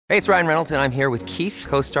Hey, it's Ryan Reynolds, and I'm here with Keith,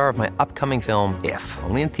 co-star of my upcoming film, If,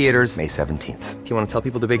 only in theaters May 17th. Do you want to tell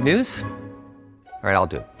people the big news? All right, I'll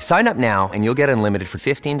do it. Sign up now and you'll get unlimited for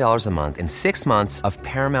 $15 a month and 6 months of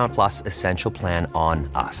Paramount Plus Essential Plan on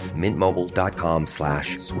us.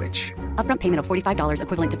 MintMobile.com/switch. Upfront payment of $45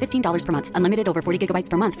 equivalent to $15 per month. Unlimited over 40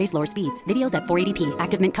 gigabytes per month. Face lower speeds. Videos at 480p.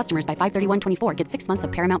 Active Mint customers by 531.24 get 6 months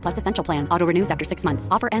of Paramount Plus Essential Plan. Auto renews after 6 months.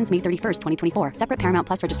 Offer ends May 31st, 2024. Separate Paramount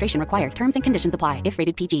Plus registration required. Terms and conditions apply if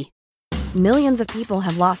rated PG. Millions of people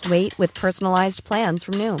have lost weight with personalized plans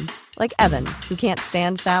from Noom. Like Evan, who can't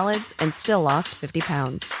stand salads and still lost 50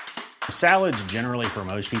 pounds. Salads generally for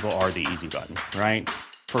most people are the easy button, right?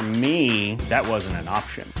 For me, that wasn't an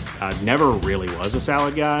option. I never really was a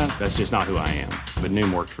salad guy. That's just not who I am. But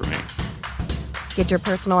Noom worked for me. Get your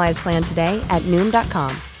personalized plan today at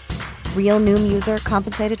Noom.com. Real Noom user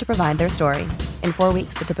compensated to provide their story. In 4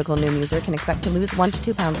 weeks, the typical Noom user can expect to lose 1 to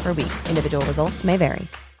 2 pounds per week. Individual results may vary.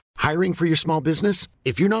 Hiring for your small business?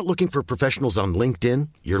 If you're not looking for professionals on LinkedIn,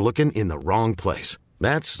 you're looking in the wrong place.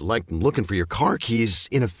 That's like looking for your car keys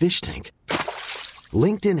in a fish tank.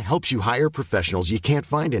 LinkedIn helps you hire professionals you can't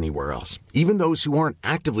find anywhere else, even those who aren't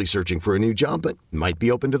actively searching for a new job but might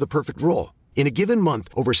be open to the perfect role. In a given month,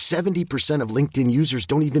 over 70% of LinkedIn users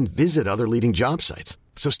don't even visit other leading job sites.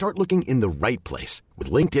 So start looking in the right place.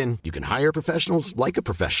 With LinkedIn, you can hire professionals like a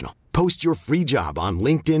professional. Post your free job on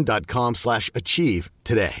linkedin.com/achieve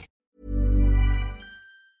today.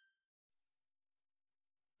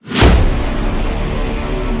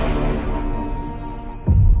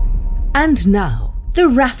 And now, the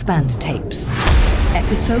Rathband Tapes.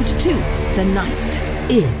 Episode 2, The Night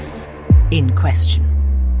is in question.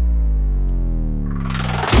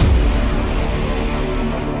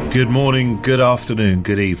 Good morning, good afternoon,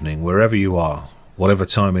 good evening, wherever you are. Whatever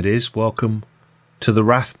time it is, welcome to the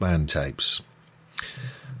Rathband Tapes.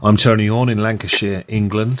 I'm Tony Horn in Lancashire,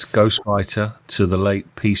 England, ghostwriter to the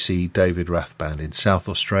late PC David Rathband in South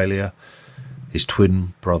Australia, his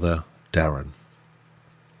twin brother Darren.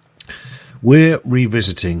 We're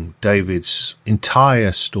revisiting David's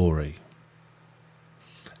entire story,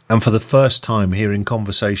 and for the first time hearing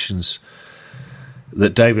conversations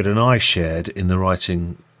that David and I shared in the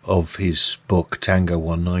writing of his book Tango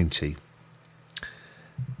 190.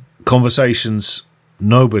 Conversations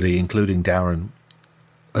nobody, including Darren,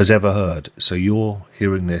 has ever heard, so you're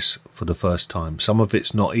hearing this for the first time. Some of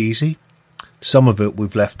it's not easy, some of it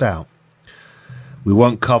we've left out. We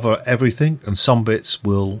won't cover everything, and some bits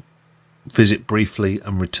we'll visit briefly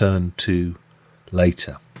and return to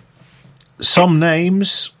later. Some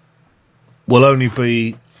names will only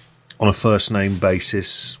be on a first name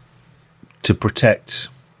basis to protect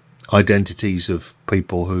identities of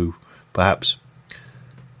people who perhaps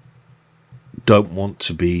don't want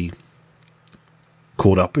to be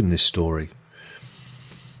caught up in this story.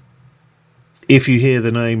 If you hear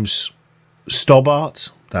the names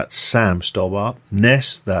Stobbart, that's Sam Stobbart,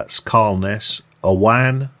 Ness, that's Carl Ness,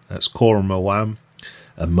 Owan, that's Coram Owan,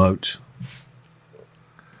 and Moat,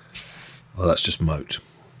 well, that's just Moat.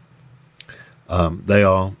 They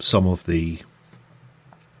are some of the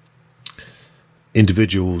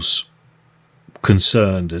individuals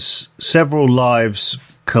concerned as several lives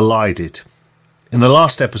collided. In the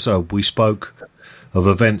last episode, we spoke of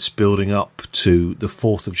events building up to the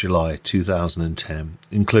 4th of July 2010,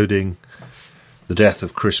 including the death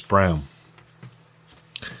of Chris Brown.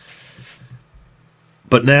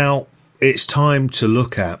 But now it's time to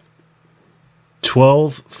look at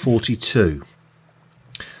 1242.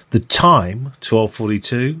 The time,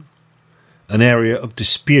 1242, an area of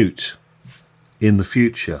dispute in the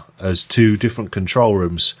future, as two different control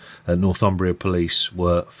rooms at Northumbria Police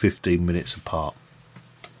were 15 minutes apart.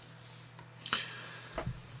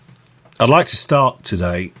 I'd like to start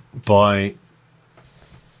today by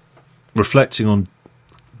reflecting on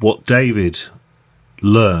what David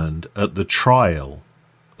learned at the trial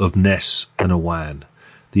of Ness and Owan,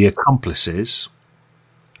 the accomplices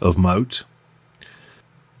of Moat.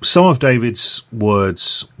 Some of David's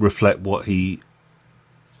words reflect what he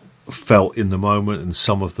felt in the moment, and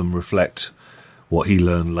some of them reflect what he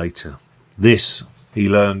learned later. This he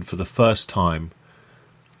learned for the first time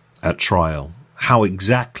at trial, how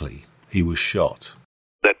exactly he was shot.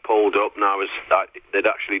 They'd pulled up and they'd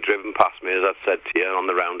actually driven past me, as I'd said to you, on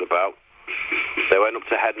the roundabout. They went up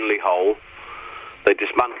to Headingley Hole. They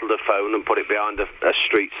dismantled a phone and put it behind a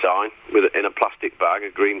street sign in a plastic bag,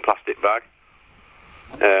 a green plastic bag.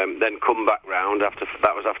 Then come back round after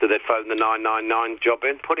they'd phoned the 999 job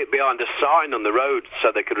in, put it behind a sign on the road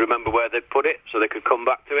so they could remember where they'd put it, so they could come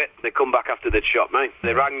back to it. They come back after they'd shot me.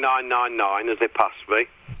 They rang 999 as they passed me.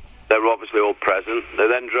 They were obviously all present. They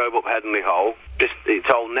then drove up Headingley Hole. He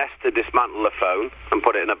told Ness to dismantle the phone and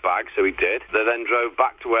put it in a bag, so he did. They then drove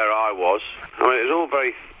back to where I was. I mean, it was all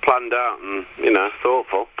very planned out and,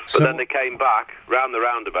 thoughtful. But then they came back, round the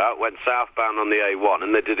roundabout, went southbound on the A1,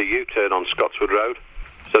 and they did a U-turn on Scotswood Road.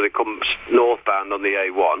 So they come northbound on the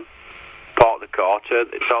A1, parked the car,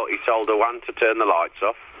 he told Owen to turn the lights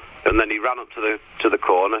off, and then he ran up to the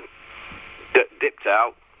corner, dipped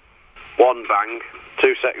out, one bang.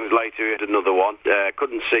 2 seconds later, he had another one.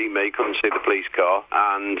 Couldn't see me, couldn't see the police car,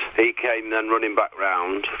 and he came then running back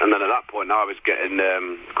round. And then at that point, I was getting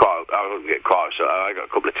so I got a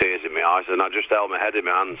couple of tears in my eyes, and I just held my head in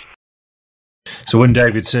my hands. So when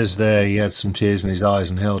David says there he had some tears in his eyes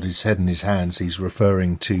and held his head in his hands, he's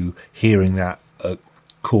referring to hearing that at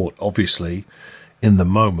court. Obviously, in the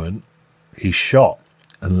moment, he's shot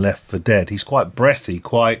and left for dead. He's quite breathy,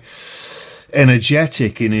 quite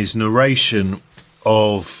energetic in his narration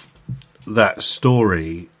of that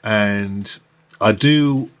story, and I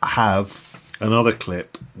do have another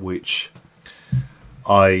clip which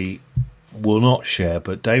I will not share,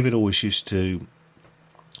 but David always used to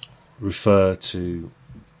refer to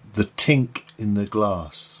the tink in the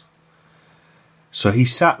glass. So he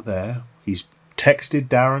sat there, he's texted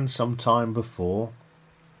Darren some time before,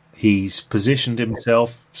 he's positioned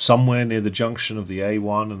himself somewhere near the junction of the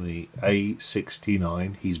A1 and the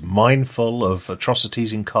A69. He's mindful of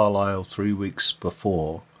atrocities in Carlisle 3 weeks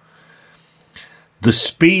before. The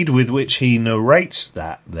speed with which he narrates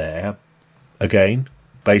that there, again,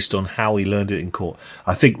 based on how he learned it in court,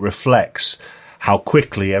 I think reflects how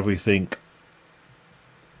quickly everything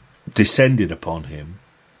descended upon him.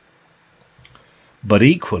 But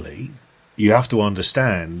equally, you have to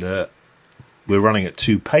understand that we're running at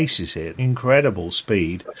 2 paces here, incredible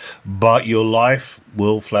speed, but your life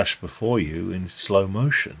will flash before you in slow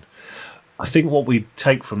motion. I think what we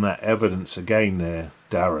take from that evidence again there,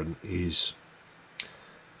 Darren, is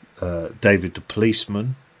David the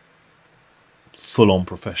policeman, full-on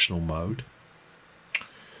professional mode.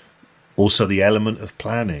 Also the element of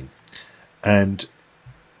planning. And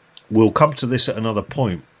we'll come to this at another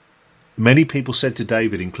point. Many people said to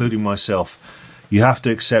David, including myself, you have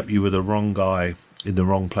to accept you were the wrong guy in the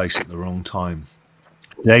wrong place at the wrong time.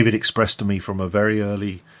 David expressed to me from a very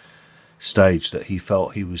early stage that he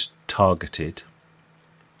felt he was targeted.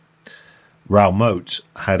 Raoul Moat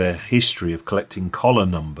had a history of collecting collar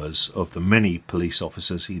numbers of the many police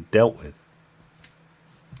officers he'd dealt with.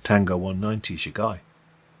 Tango 190's your guy.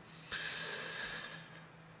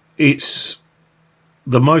 It's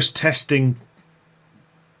the most testing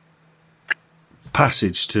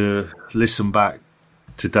passage to listen back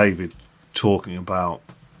to David talking about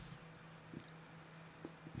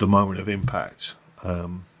the moment of impact.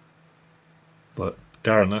 But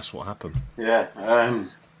Darren, that's what happened. Yeah,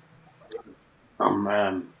 I'm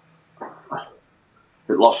a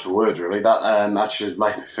bit lost for words, really. That actually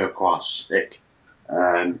made me feel quite sick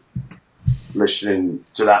listening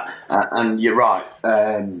to that. And you're right.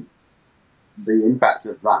 The impact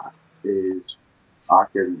of that is I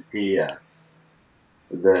can hear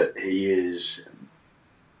that he is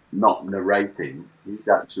not narrating, he's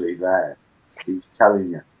actually there. He's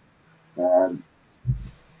telling you.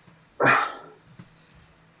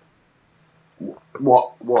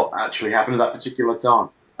 What actually happened at that particular time.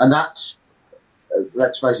 And that's,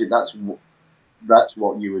 let's face it, that's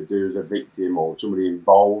what you would do as a victim or somebody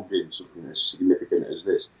involved in something as significant as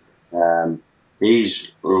this.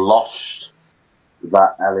 He's lost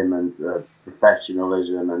that element of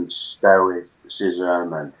professionalism and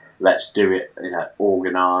stoicism and let's do it,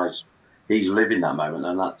 organised. He's living that moment,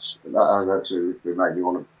 and that actually made me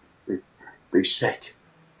want to be sick.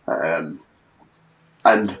 And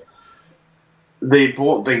the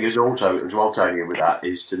important thing is also, as well, Tony, with that,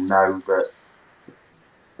 is to know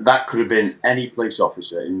that could have been any police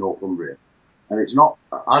officer in Northumbria. And it's not,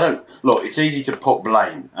 it's easy to put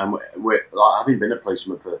blame. And having been a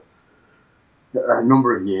policeman for a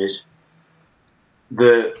number of years,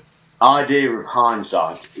 the idea of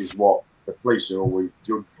hindsight is what the police are always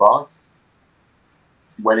judged by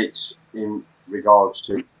when it's in regards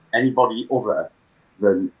to anybody other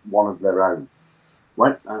than one of their own.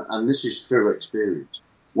 And this is through experience.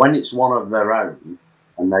 When it's one of their own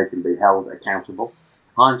and they can be held accountable,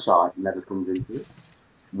 hindsight never comes into it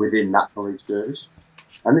within that police service.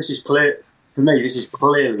 And this is clear, for me, this is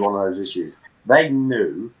clearly one of those issues. They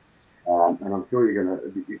knew, and I'm sure you're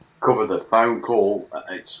going to cover the phone call,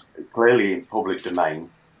 it's clearly in public domain.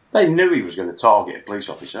 They knew he was going to target a police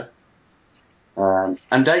officer.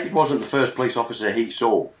 And David wasn't the first police officer he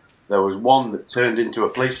saw. There was one that turned into a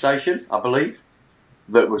police station, I believe,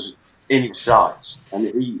 that was in his sights, and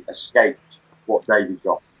he escaped what David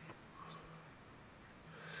got.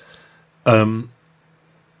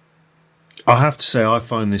 I have to say I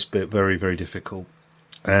find this bit very, very difficult.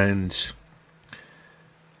 And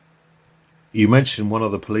you mentioned one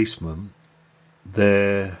of the policemen.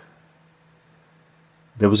 There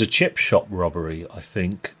was a chip shop robbery, I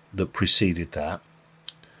think, that preceded that.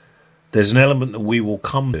 There's an element that we will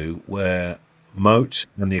come to where Moat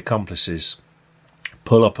and the accomplices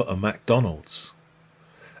pull up at a McDonald's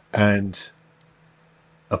and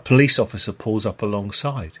a police officer pulls up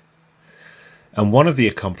alongside. And one of the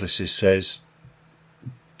accomplices says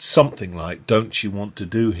something like, "Don't you want to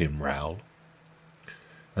do him, Raoul?"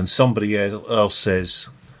 And somebody else says,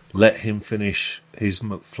 "Let him finish his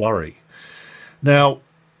McFlurry." Now,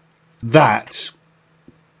 that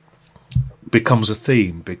becomes a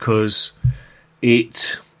theme because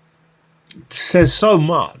it says so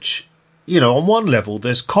much. You know, on one level,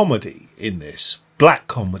 there's comedy in this, black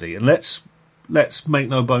comedy. And let's make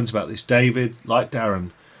no bones about this. David, like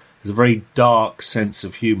Darren, has a very dark sense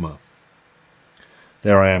of humour.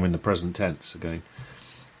 There I am in the present tense again.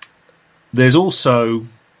 There's also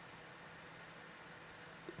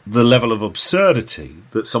the level of absurdity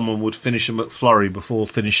that someone would finish a McFlurry before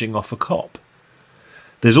finishing off a cop.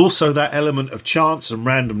 There's also that element of chance and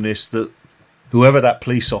randomness that whoever that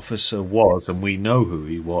police officer was, and we know who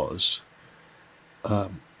he was,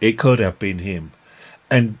 it could have been him.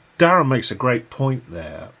 And Darren makes a great point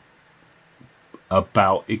there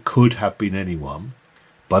about it could have been anyone,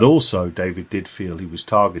 but also David did feel he was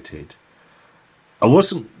targeted. I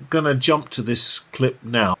wasn't going to jump to this clip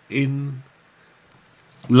now. In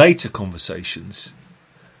later conversations,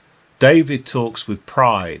 David talks with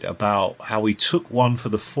pride about how he took one for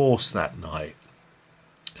the force that night,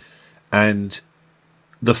 and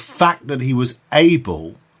the fact that he was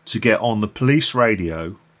able to get on the police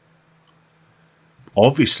radio,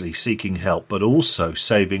 obviously seeking help, but also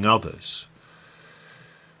saving others,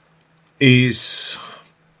 is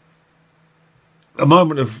a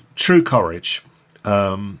moment of true courage.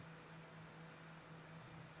 And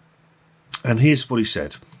here's what he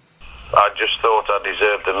said. I just thought I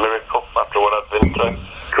deserved a miracle after what I'd been through.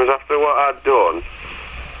 Because after what I'd done,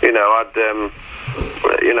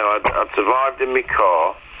 I'd survived in my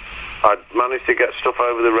car. I'd managed to get stuff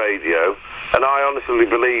over the radio, and I honestly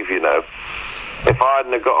believe, if I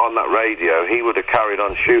hadn't have got on that radio, he would have carried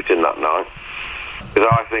on shooting that night. Because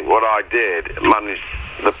I think what I did managed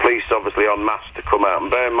the police, obviously, en masse to come out. And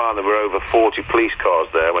bear in mind, there were over 40 police cars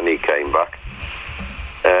there when he came back.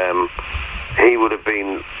 He would have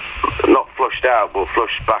been not flushed out, but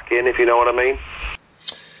flushed back in, if you know what I mean.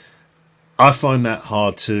 I find that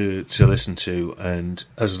hard to listen to. And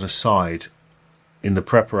as an aside, in the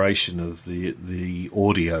preparation of the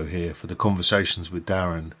audio here for the conversations with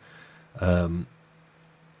Darren, I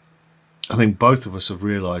think both of us have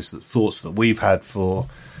realised that thoughts that we've had for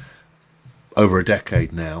over a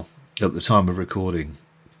decade now, at the time of recording,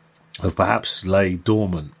 have perhaps lay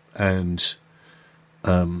dormant. And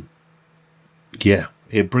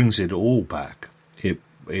it brings it all back. It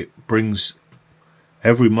brings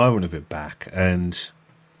every moment of it back. And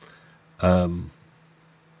as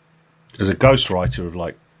a ghostwriter of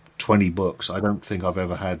like 20 books, I don't think I've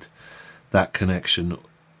ever had that connection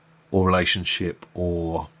or relationship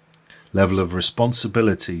or level of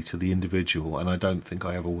responsibility to the individual, and I don't think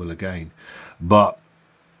I ever will again. But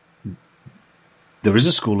there is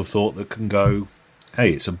a school of thought that can go,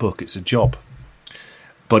 hey, it's a book, it's a job.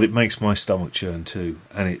 But it makes my stomach churn too,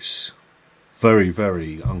 and it's very,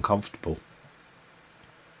 very uncomfortable.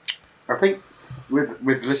 I think with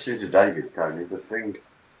listening to David, Tony, the thing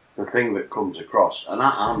that comes across, and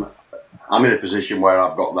I'm in a position where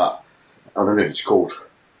I've got that, I don't know if it's called,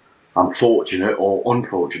 I'm fortunate or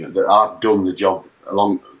unfortunate that I've done the job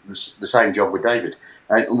along the same job with David.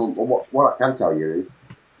 And what I can tell you is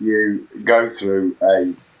you go through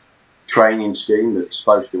a training scheme that's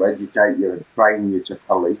supposed to educate you and train you to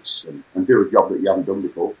police and do a job that you haven't done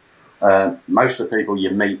before. Most of the people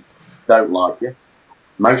you meet don't like you.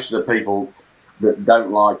 Most of the people that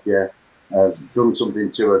don't like you have done something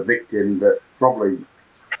to a victim that probably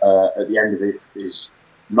at the end of it is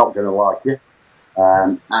not going to like you.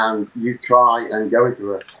 And you try and go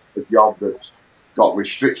into a job that's got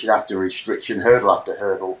restriction after restriction, hurdle after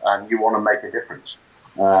hurdle, and you want to make a difference.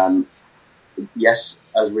 Yes,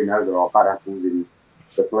 as we know, there are bad apples in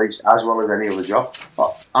the police as well as any other job.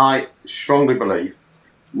 But I strongly believe,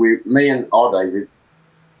 me and our David,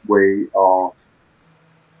 we are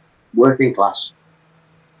working class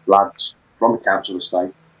lads from the council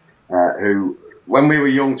estate who, when we were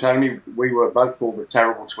young, Tony, we were both called the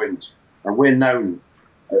Terrible Twins. And we're known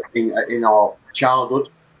in our childhood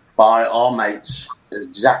by our mates,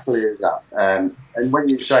 exactly as that. And when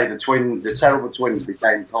you say the terrible twins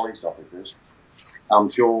became police officers, I'm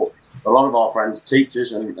sure a lot of our friends,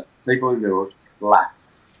 teachers and people who knew us, laughed.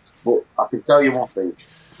 But I can tell you one thing,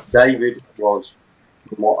 David was,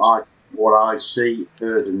 from what I see,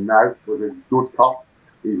 heard and know, was a good cop.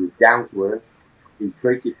 He was down to earth. He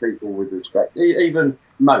treated people with respect. Even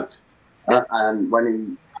Moat, and when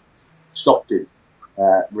he stopped him,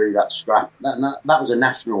 really that scrap, that was a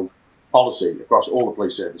national policy across all the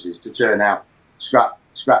police services to turn out scrap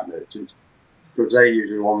merchants, because they're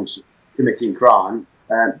usually the ones committing crime.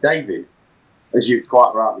 David, as you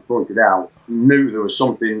quite rightly pointed out, knew there was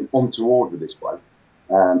something untoward with this bloke,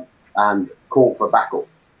 and called for backup.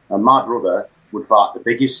 And my brother would fight the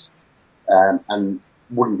biggest and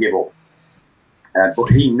wouldn't give up. But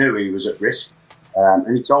he knew he was at risk,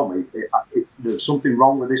 and he told me there was something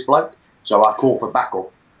wrong with this bloke, so I called for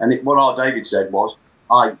backup. And what our David said was,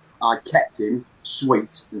 I kept him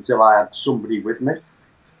sweet until I had somebody with me,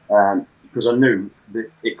 because I knew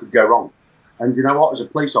that it could go wrong. And you know what, as a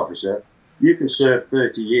police officer, you can serve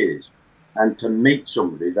 30 years, and to meet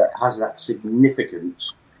somebody that has that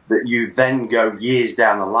significance, that you then go years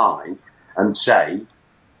down the line and say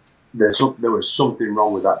there was something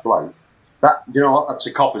wrong with that bloke. That, you know what, that's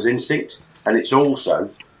a copper's instinct, and it's also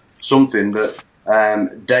something that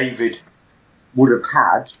David would have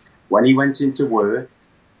had when he went into work,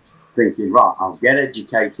 thinking, right, I'll get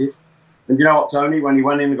educated. And you know what, Tony, when he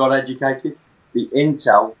went in and got educated, the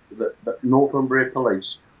intel that Northumbria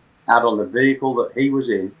Police had on the vehicle that he was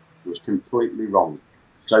in was completely wrong.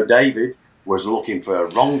 So David was looking for a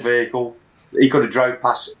wrong vehicle. He could have drove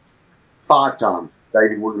past 5 times.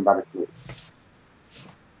 David wouldn't have had a clue.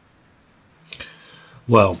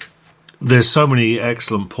 Well, there's so many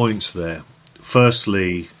excellent points there.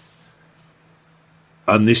 Firstly,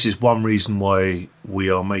 and this is one reason why we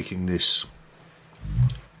are making this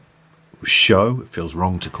show, it feels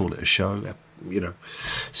wrong to call it a show,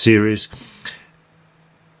 series,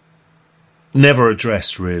 never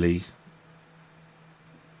addressed really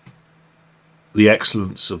the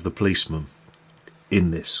excellence of the policeman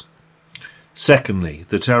in this. Secondly,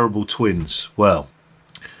 the terrible twins. Well,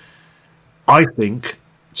 I think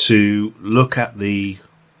to look at the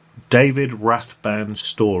David Rathband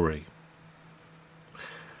story,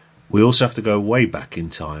 we also have to go way back in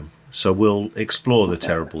time. So we'll explore the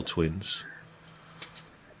terrible twins,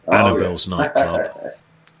 Annabelle's nightclub,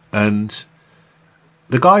 and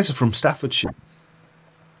the guys are from Staffordshire.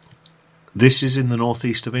 This is in the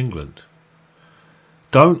northeast of England.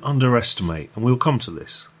 Don't underestimate, and we'll come to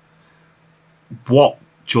this, what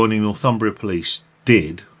joining Northumbria Police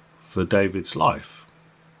did for David's life.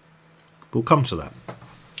 We'll come to that.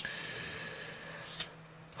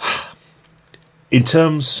 In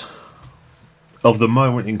terms of the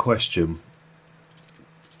moment in question,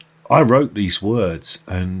 I wrote these words,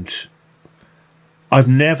 and I've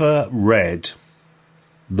never read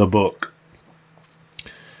the book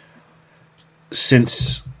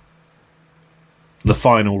since the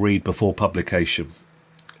final read before publication.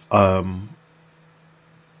 And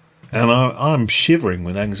I'm shivering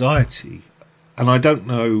with anxiety, and I don't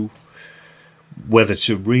know whether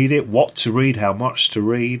to read it, what to read, how much to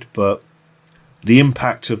read, but the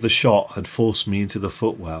impact of the shot had forced me into the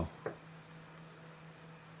footwell.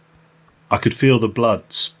 I could feel the blood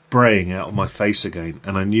spraying out of my face again,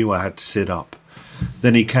 and I knew I had to sit up.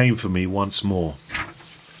 Then he came for me once more.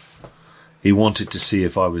 He wanted to see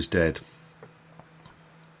if I was dead.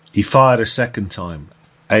 He fired a second time,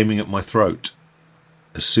 aiming at my throat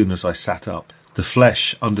as soon as I sat up. The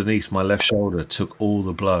flesh underneath my left shoulder took all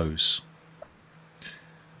the blows.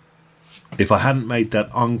 If I hadn't made that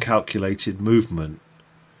uncalculated movement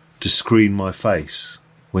to screen my face,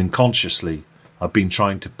 when consciously I'd been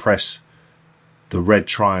trying to press the red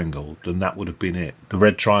triangle, then that would have been it. The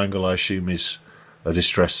red triangle, I assume, is a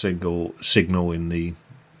distress signal in the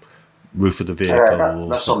roof of the vehicle.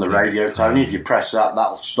 That's on the radio, Tony. If you press that,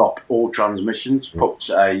 that'll stop all transmissions, puts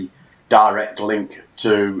a direct link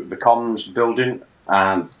to the comms building,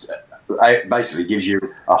 and it basically gives you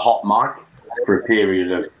a hot mic for a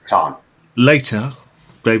period of time. Later,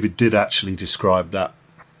 David did actually describe that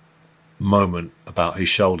moment about his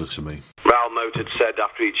shoulder to me. Val Moat had said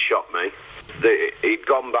after he'd shot me that he'd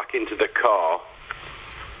gone back into the car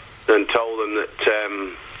and told them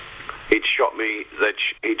that he'd shot me. That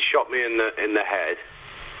he'd shot me in the head,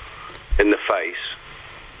 in the face,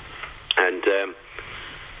 and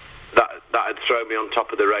that had thrown me on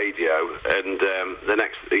top of the radio. And the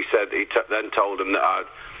next, he said, then told him that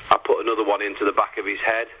I put another one into the back of his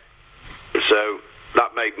head. So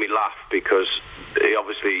that made me laugh because he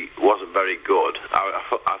obviously wasn't very good.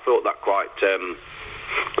 I thought that quite.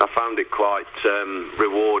 I found it quite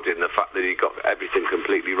rewarding, the fact that he got everything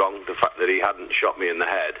completely wrong. The fact that he hadn't shot me in the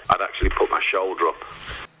head. I'd actually put my shoulder up.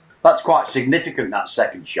 That's quite significant, that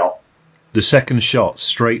second shot. The second shot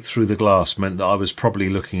straight through the glass meant that I was probably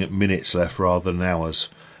looking at minutes left rather than hours.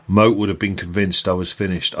 Moat would have been convinced I was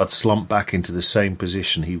finished. I'd slumped back into the same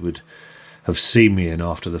position he would have seen me in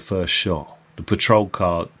after the first shot. The patrol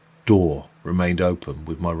car door remained open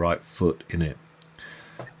with my right foot in it.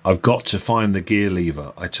 I've got to find the gear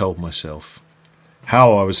lever, I told myself.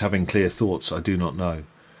 How I was having clear thoughts, I do not know.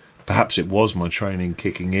 Perhaps it was my training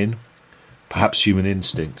kicking in. Perhaps human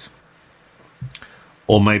instinct.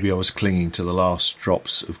 Or maybe I was clinging to the last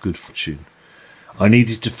drops of good fortune. I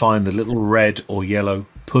needed to find the little red or yellow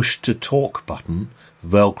push-to-talk button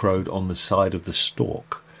velcroed on the side of the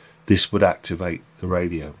stalk. This would activate the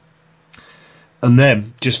radio. And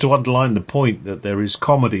then, just to underline the point that there is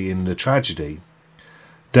comedy in the tragedy,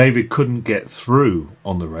 David couldn't get through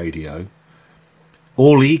on the radio.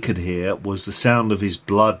 All he could hear was the sound of his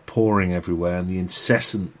blood pouring everywhere and the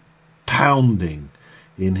incessant pounding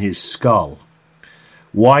in his skull.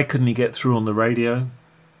 Why couldn't he get through on the radio?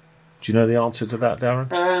 Do you know the answer to that,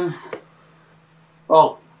 Darren?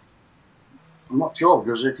 Well, I'm not sure,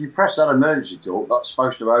 because if you press that emergency talk, that's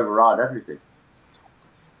supposed to override everything.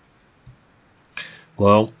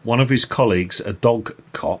 Well, one of his colleagues, a dog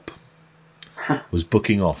cop, was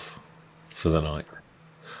booking off for the night.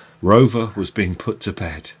 Rover was being put to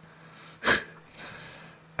bed.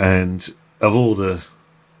 And of all the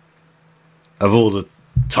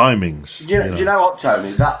timings... Do you know what,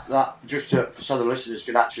 Tony? That just so the listeners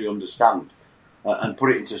can actually understand and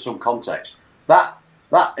put it into some context, that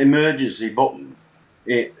emergency button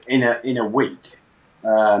in a week,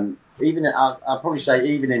 even I'd probably say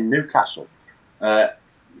even in Newcastle,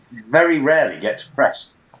 very rarely gets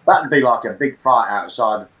pressed. That'd be like a big fight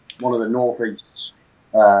outside one of the North East's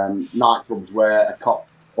nightclubs where a cop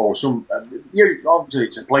or some... obviously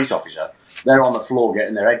it's a police officer. They're on the floor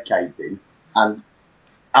getting their head caved in, and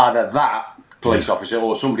either that police officer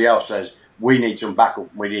or somebody else says, we need some backup,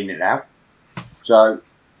 we need it now. So,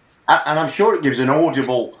 and I'm sure it gives an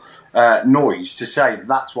audible noise to say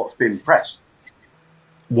that's what's been pressed.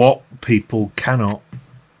 What people cannot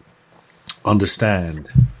understand...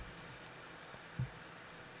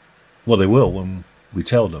 Well, they will when we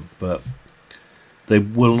tell them, but they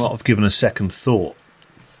will not have given a second thought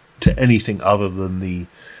to anything other than the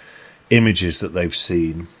images that they've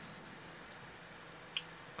seen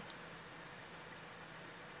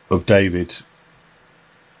of David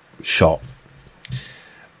shot.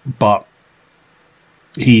 But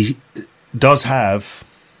he does have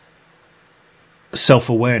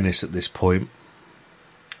self-awareness at this point.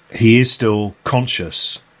 He is still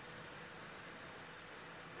conscious.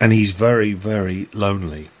 And he's very, very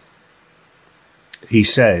lonely. He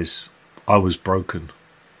says, I was broken.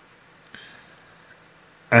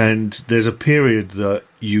 And there's a period that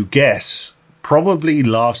you guess probably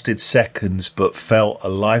lasted seconds but felt a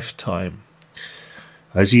lifetime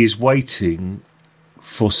as he is waiting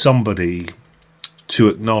for somebody to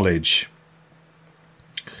acknowledge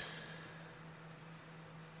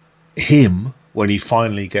him when he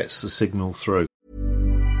finally gets the signal through.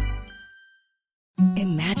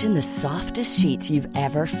 Imagine the softest sheets you've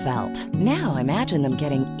ever felt. Now imagine them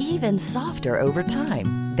getting even softer over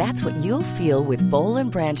time. That's what you'll feel with Boll &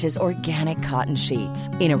 Branch's organic cotton sheets.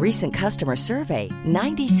 In a recent customer survey,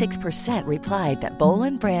 96% replied that Boll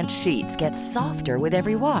 & Branch sheets get softer with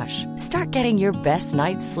every wash. Start getting your best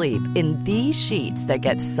night's sleep in these sheets that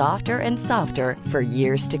get softer and softer for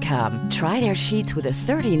years to come. Try their sheets with a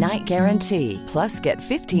 30-night guarantee. Plus, get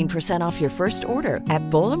 15% off your first order at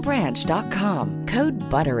bollandbranch.com. Code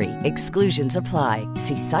BUTTERY. Exclusions apply.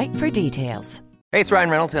 See site for details. Hey, it's Ryan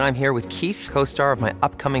Reynolds, and I'm here with Keith, co-star of my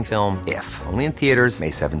upcoming film, If, only in theaters May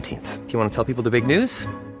 17th. Do you want to tell people the big news?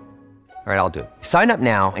 All right, I'll do it. Sign up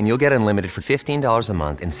now and you'll get unlimited for $15 a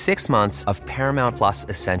month and 6 months of Paramount Plus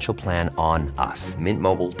Essential Plan on us.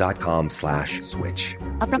 MintMobile.com/switch.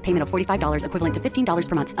 Upfront payment of $45 equivalent to $15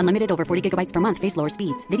 per month. Unlimited over 40 gigabytes per month. Face lower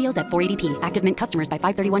speeds. Videos at 480p. Active Mint customers by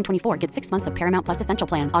 531.24 get 6 months of Paramount Plus Essential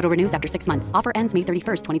Plan. Auto renews after 6 months. Offer ends May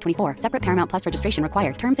 31st, 2024. Separate Paramount Plus registration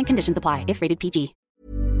required. Terms and conditions apply if rated PG.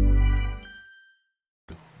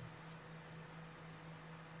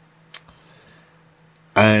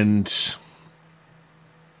 And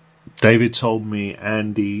David told me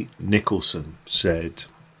Andy Nicholson said,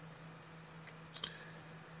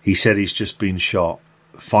 he said he's just been shot.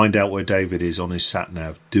 Find out where David is on his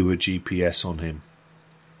sat-nav. Do a GPS on him.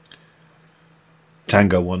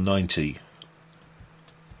 Tango 190.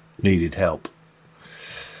 needed help.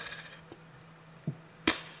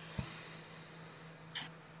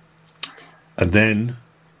 And then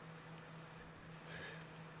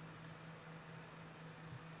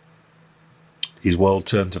his world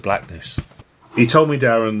turned to blackness. He told me,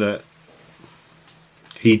 Darren, that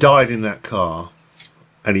he died in that car,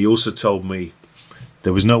 and he also told me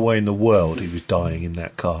there was no way in the world he was dying in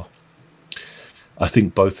that car. I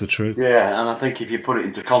think both are true. Yeah, and I think if you put it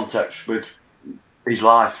into context with his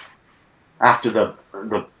life after the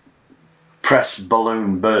press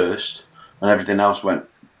balloon burst and everything else went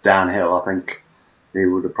downhill, I think he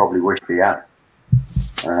would have probably wished he had.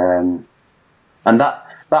 And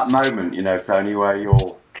that moment, you know, Tony, where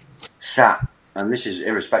you're sat, and this is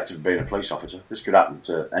irrespective of being a police officer, this could happen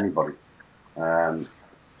to anybody.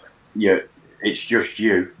 It's just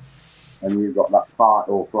you, and you've got that fight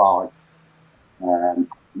or flight.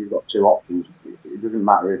 You've got two options. It doesn't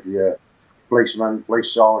matter if you're policeman,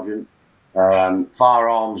 police sergeant,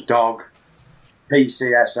 firearms dog,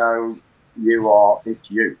 PCSO. It's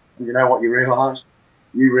you. And you know what you realise?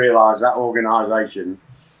 You realise that organisation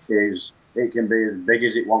it can be as big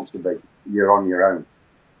as it wants to be. You're on your own.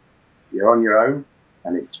 You're on your own,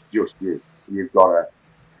 and it's just you. You've got to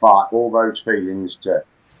fight all those feelings, to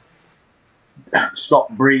stop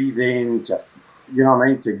breathing, to, you know what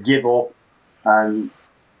I mean, to give up. And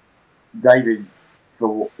David,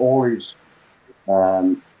 for all his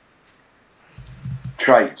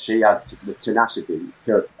traits, he had the tenacity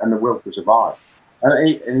and the will to survive. And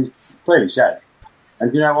he clearly said,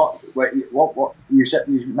 and you know what you said,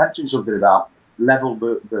 you mentioned something about level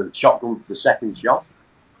the shotgun for the second shot.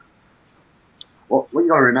 What you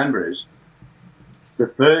got to remember is the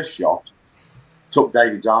first shot took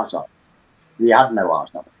David's eyesight. He had no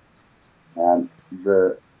eyesight.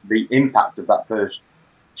 The impact of that first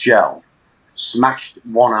shell smashed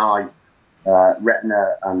one eye,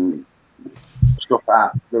 retina, and stuff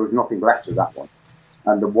out. There was nothing left of that one.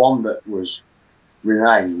 And the one that was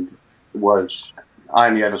remained was, I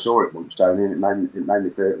only ever saw it once, Tony, and it made me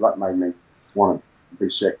feel, that made me want to be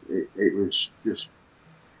sick. It was just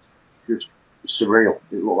surreal.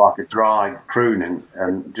 It looked like a dry pruning,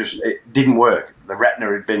 and it didn't work. The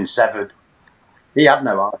retina had been severed. He had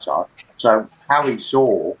no eyesight. So how he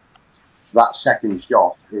saw that second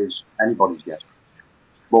shot is anybody's guess.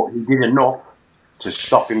 But he did enough to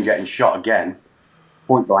stop him getting shot again,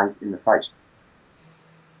 point blank in the face.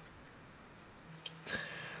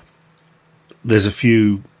 There's a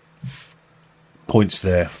few points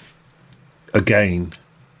there. Again,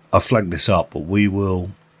 I flagged this up, but we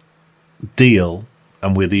will deal,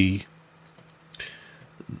 and we're the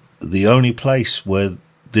only place where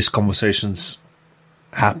this conversation's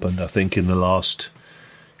happened, I think, in the last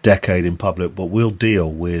decade in public, but we'll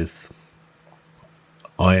deal with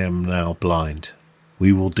I am now blind.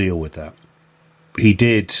 We will deal with that. He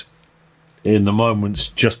did, in the moments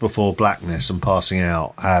just before blackness and passing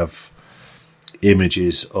out, have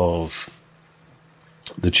images of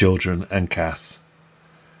the children and Kath.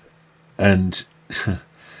 And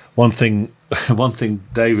one thing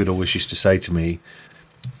David always used to say to me,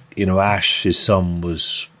 you know, Ash, his son,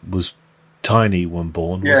 was tiny when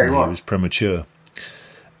born, wasn't he? He was premature.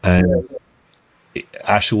 And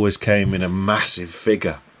Ash always came in a massive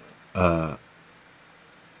figure in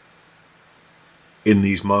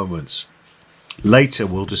these moments. Later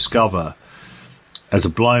we'll discover, as a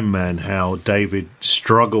blind man, how David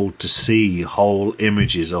struggled to see whole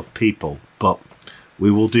images of people, but we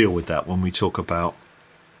will deal with that when we talk about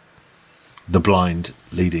the blind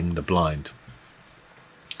leading the blind.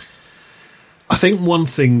 I think one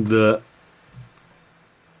thing that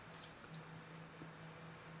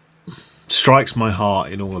strikes my heart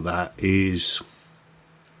in all of that is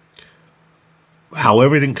how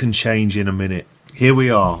everything can change in a minute. Here we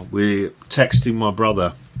are, we're texting my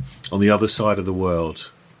brother on the other side of the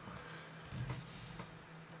world.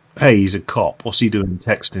 Hey, he's a cop. What's he doing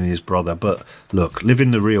texting his brother? But look, live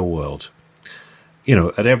in the real world. You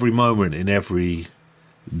know, at every moment in every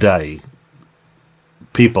day,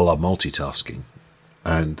 people are multitasking.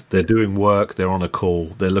 And they're doing work, they're on a call,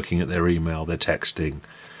 they're looking at their email, they're texting.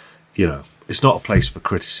 You know, it's not a place for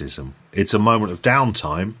criticism. It's a moment of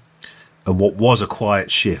downtime and what was a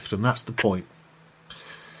quiet shift. And that's the point.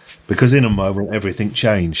 Because in a moment, everything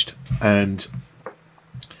changed. And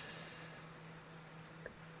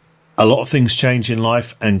a lot of things change in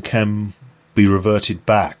life and can be reverted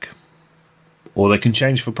back. Or they can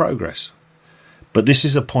change for progress. But this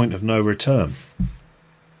is a point of no return.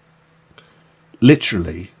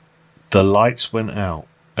 Literally, the lights went out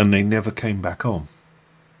and they never came back on.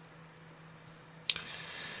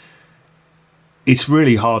 it's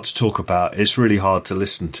really hard to talk about. It's really hard to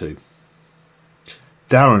listen to.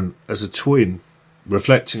 Darren, as a twin,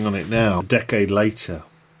 reflecting on it now, a decade later,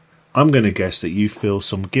 I'm going to guess that you feel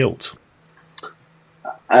some guilt.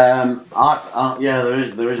 Yeah, there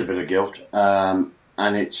is a bit of guilt, and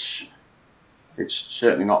it's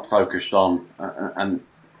certainly not focused on. And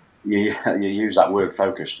you use that word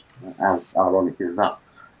 "focused." How ironic is that?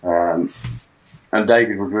 And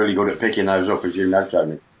David was really good at picking those up, as you know,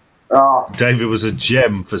 Tony. David was a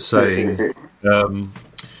gem for saying,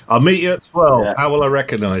 "I'll meet you at 12. Yeah. How will I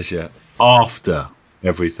recognise you after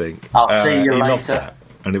everything?" I'll see you later. Loved that,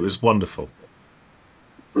 and it was wonderful.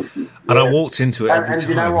 And I walked into it every time. And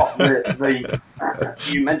you know what?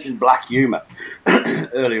 You mentioned black humour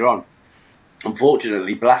earlier on.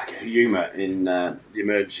 Unfortunately, black humour in the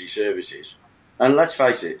emergency services. And let's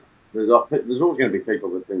face it, there's always going to be people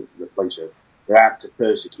that think the police are out to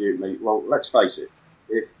persecute me. Well, let's face it.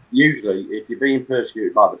 If you're being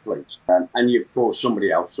persecuted by the police and you've caused somebody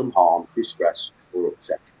else some harm, distress, or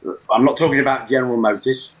upset. I'm not talking about general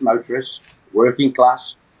motorists, working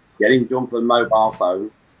class, getting done for the mobile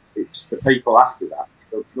phone. It's the people after that,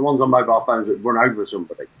 the ones on mobile phones that run over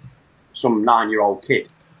somebody, some 9-year-old kid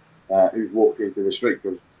who's walked into the street,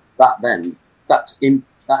 because that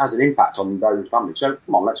has an impact on those families. So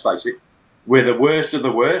come on, let's face it, we're the worst of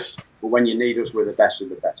the worst, but when you need us, we're the best of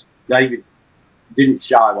the best. David didn't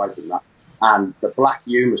shy away from that, and the black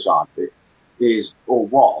humour side of it is, or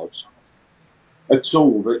was, a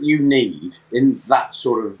tool that you need in that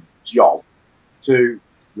sort of job to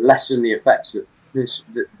lessen the effects that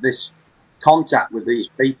this contact with these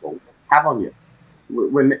people have on you.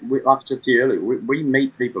 We, like I said to you earlier, we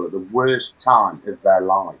meet people at the worst time of their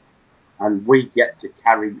life, and we get to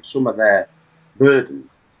carry some of their burden.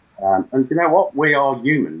 And you know what? We are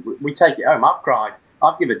human. We take it home. I've cried.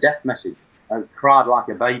 I've given a death message and cried like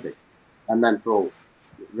a baby, and then thought,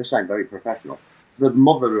 this ain't very professional. The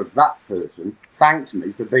mother of that person thanked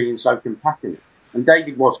me for being so compassionate, and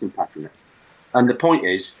David was compassionate. And the point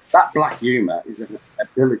is, that black humour is an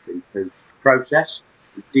ability to process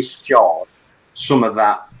and discharge some of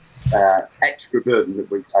that extra burden that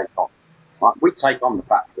we take on. Right? We take on the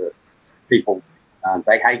fact that people,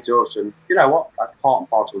 they hate us, and you know what? That's part and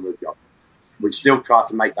parcel of the job. We still try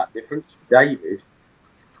to make that difference. David,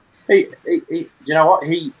 he you know what?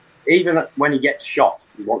 He, even when he gets shot,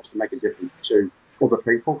 he wants to make a difference to other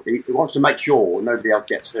people. He wants to make sure nobody else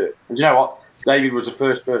gets hurt. And you know what? David was the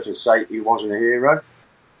first person to say he wasn't a hero,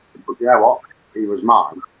 but you know what? He was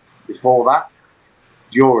mine. Before that,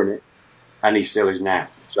 during it, and he still is now.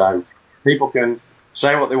 So people can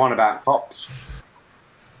say what they want about cops,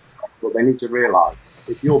 but they need to realise,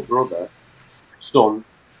 if your brother, son,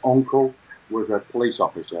 uncle was a police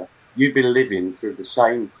officer, you'd be living through the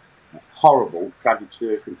same horrible, tragic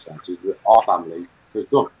circumstances that our family has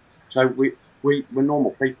done. So we're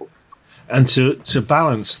normal people. And to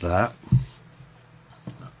balance that,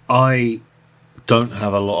 I don't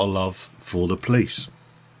have a lot of love for the police.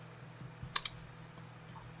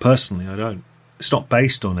 Personally, I don't. It's not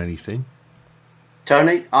based on anything.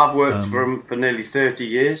 Tony, I've worked for them for nearly 30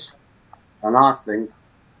 years, and I think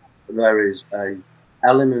there is an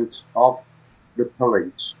element of the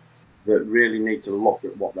police that really need to look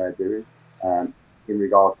at what they're doing in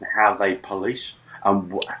regard to how they police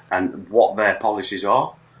and what their policies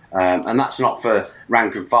are. And that's not for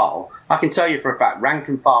rank and file. I can tell you for a fact, rank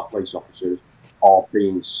and file police officers are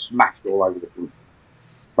being smashed all over the country.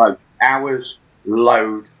 Both hours,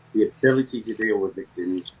 load, the ability to deal with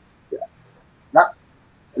victims.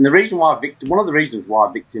 And the reason why one of the reasons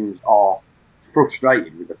why victims are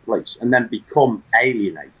frustrated with the police and then become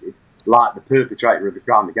alienated, like the perpetrator of a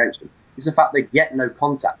crime against them, is the fact they get no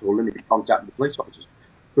contact or limited contact with the police officers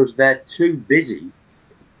because they're too busy.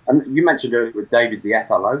 And you mentioned earlier with David, the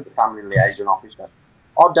FLO, the Family Liaison Officer.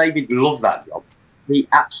 Our David loved that job. He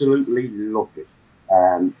absolutely loved it.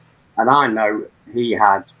 And I know he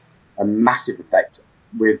had a massive effect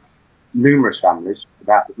with numerous families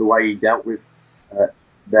about the way he dealt with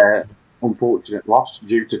their unfortunate loss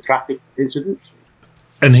due to traffic incidents.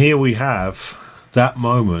 And here we have that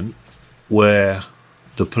moment where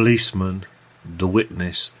the policeman, the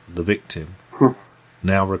witness, the victim,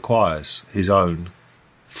 now requires his own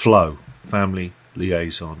FLO, Family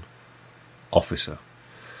Liaison Officer.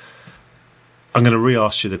 I'm going to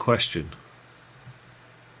re-ask you the question.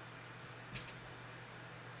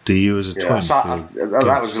 Do you as a twin feel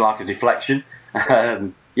that was like a deflection.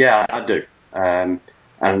 Yeah, I do. And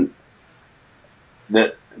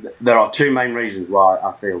there are two main reasons why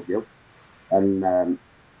I feel guilt. And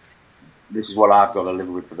this is what I've got to live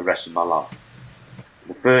with for the rest of my life.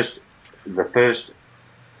 The first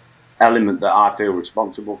element that I feel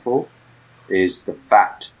responsible for is the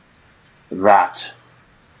fact that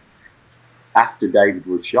after David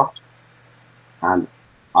was shot, and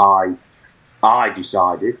I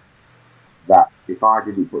decided that if I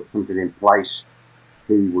didn't put something in place,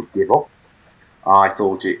 he would give up. I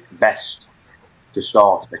thought it best to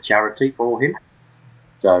start a charity for him.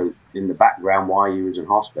 So in the background, while he was in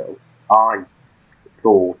hospital, I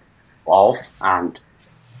thought of and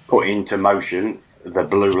put into motion the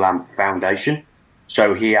Blue Lamp Foundation.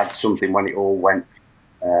 So he had something when it all went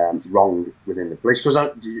wrong within the police. Because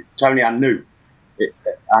Tony, I knew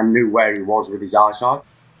where he was with his eyesight.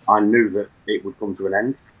 I knew that it would come to an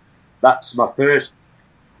end. That's my first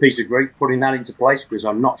piece of grief, putting that into place, because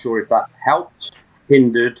I'm not sure if that helped,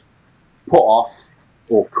 hindered, put off,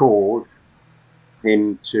 or caused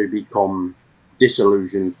him to become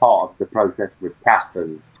disillusioned, part of the process with Kath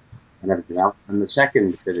and everything else. And the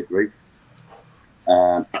second bit of grief,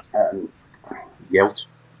 guilt.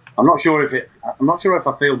 I'm not sure if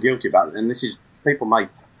I feel guilty about it. And this is, people may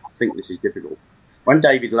think this is difficult. When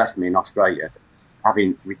David left me in Australia,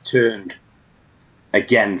 having returned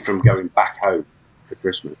again from going back home for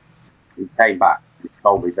Christmas, he came back and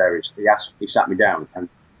told me he sat me down and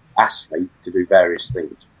asked me to do various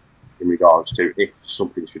things in regards to if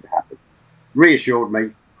something should happen. Reassured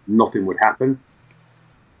me nothing would happen.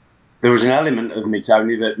 There was an element of me,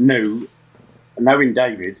 Tony, that knowing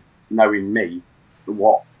David, knowing me,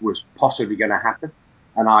 what was possibly going to happen,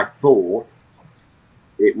 and I thought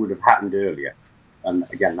it would have happened earlier. And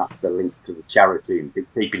again, that's the link to the charity and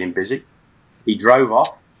keeping him busy. He drove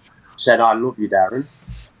off, said, "I love you, Darren,"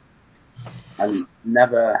 and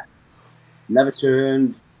never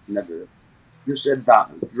turned, never just said that,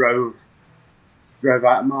 and drove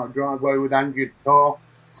out of my driveway with angered car.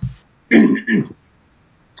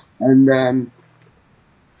 And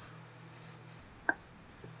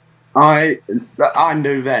I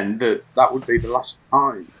knew then that would be the last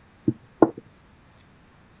time.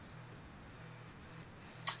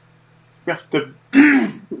 You have to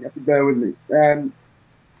bear with me,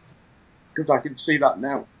 because I can see that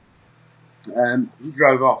now. He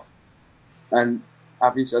drove off, and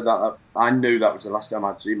having said that, I knew that was the last time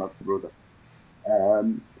I'd see my brother.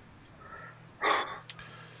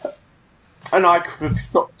 And I could have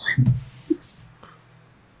stopped.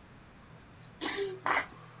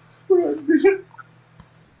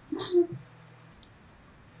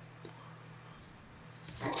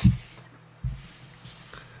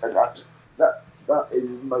 And that is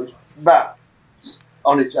most, that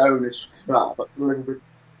on its own is that, but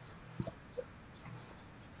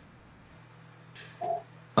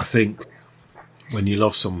I think when you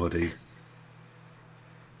love somebody,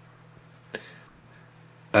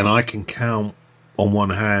 and I can count on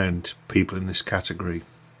one hand people in this category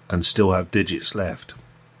and still have digits left,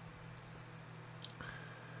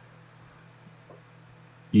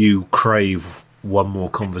 you crave one more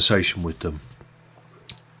conversation with them.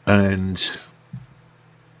 And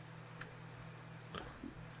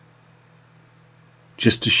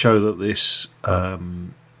just to show that this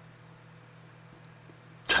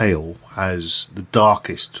tale has the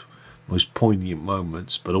darkest, most poignant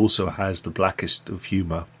moments, but also has the blackest of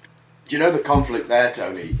humour. Do you know the conflict there,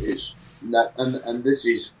 Tony, is that, and this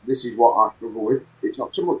is what I struggle with. It's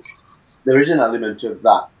not so much, there is an element of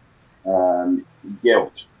that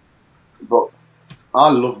guilt, but I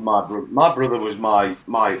love my brother. My brother was my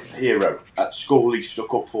hero at school. He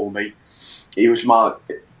stuck up for me. He was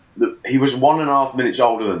 1.5 minutes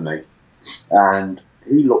older than me, and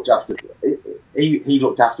he looked after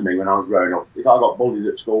me when I was growing up. If I got bullied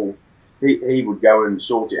at school, he would go and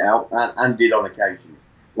sort it out, and did on occasion.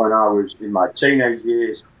 When I was in my teenage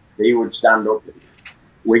years, he would stand up.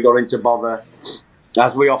 We got into bother,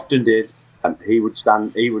 as we often did, and he would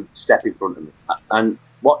step in front of me. And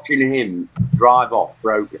watching him drive off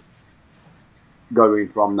broken, going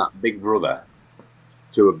from that big brother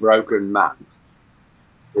to a broken man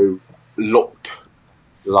who looked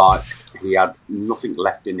like he had nothing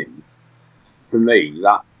left in him, for me,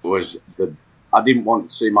 that was I didn't want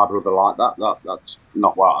to see my brother like that. That's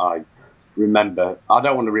not what I remember. I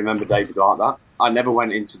don't want to remember David like that. I never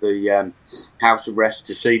went into the house of rest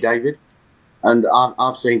to see David, and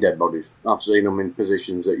I've seen dead bodies. I've seen them in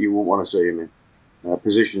positions that you wouldn't want to see them in.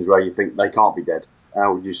 Positions where you think they can't be dead.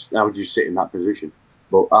 How would you sit in that position?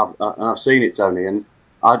 But I've seen it, Tony, and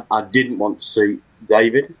I didn't want to see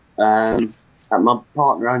David. And my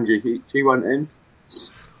partner Angie, she went in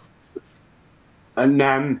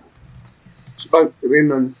and spoke to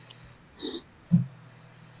him and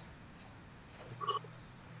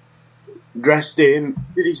dressed him,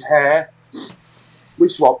 did his hair. We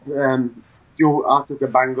swapped I took a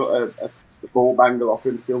ball bangle off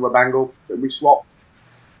him, silver bangle, and we swapped.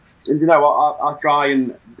 And you know what?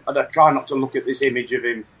 I try not to look at this image of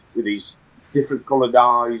him with his different coloured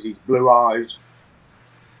eyes, his blue eyes,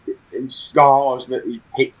 and scars that he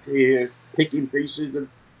picked here, picking pieces of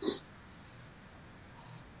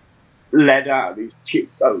lead out of his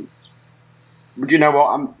cheekbones. But you know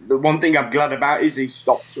what? The one thing I'm glad about is he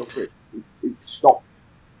stopped suffering. He stopped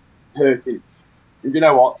hurting. And you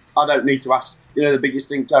know what? I don't need to ask. You know, the biggest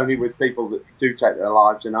thing, Tony, with people that do take their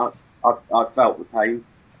lives, and I felt the pain.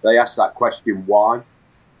 They ask that question, why?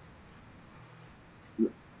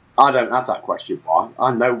 I don't have that question, why.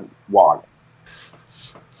 I know why.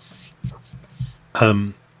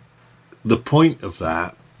 The point of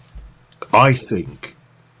that, I think,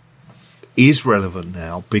 is relevant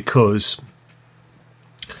now because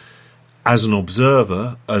as an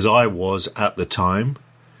observer, as I was at the time,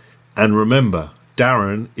 and remember,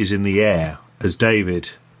 Darren is in the air as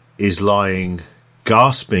David is lying,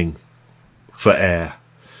 gasping for air.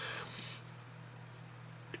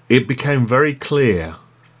 It became very clear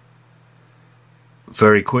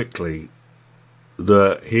very quickly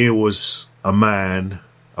that here was a man,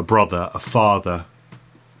 a brother, a father,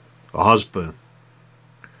 a husband,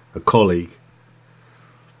 a colleague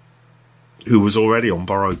who was already on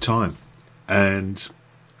borrowed time. And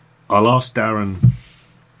I'll ask Darren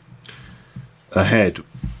ahead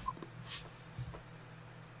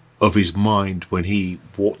of his mind when he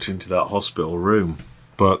walked into that hospital room.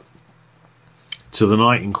 But to the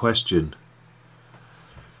night in question,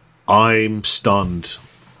 I'm stunned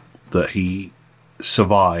that he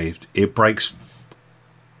survived. It breaks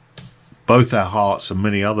both our hearts and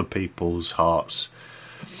many other people's hearts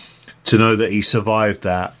to know that he survived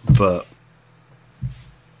that, but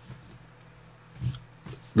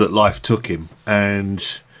that life took him.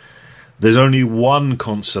 And there's only one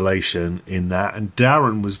consolation in that, and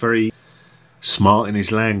Darren was very smart in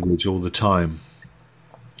his language all the time,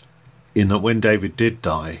 in that when David did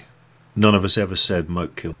die, none of us ever said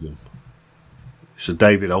Moat killed him. So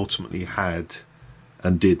David ultimately had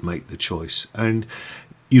and did make the choice. And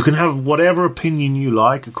you can have whatever opinion you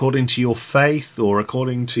like according to your faith or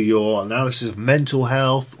according to your analysis of mental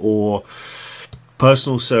health or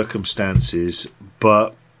personal circumstances,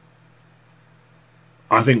 but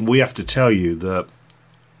I think we have to tell you that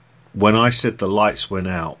when I said the lights went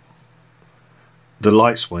out, the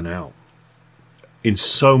lights went out in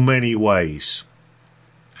so many ways.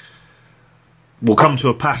 We'll come to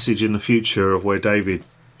a passage in the future of where David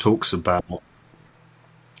talks about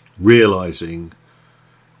realising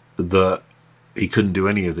that he couldn't do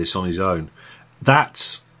any of this on his own.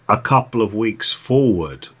 That's a couple of weeks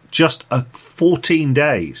forward, just 14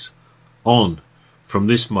 days on from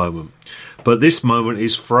this moment. But this moment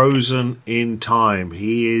is frozen in time.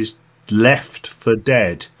 He is left for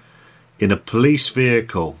dead in a police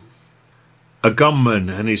vehicle. A gunman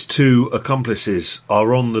and his two accomplices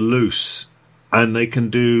are on the loose, and they can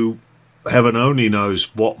do heaven only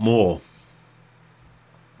knows what more,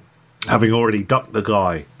 having already ducked the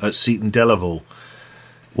guy at Seaton Delaval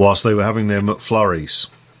whilst they were having their McFlurries.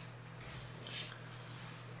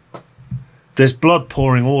 There's blood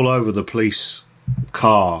pouring all over the police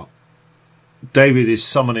car. David is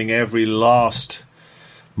summoning every last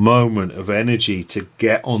moment of energy to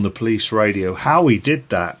get on the police radio. How he did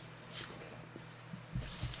that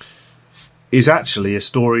is actually a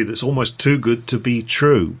story that's almost too good to be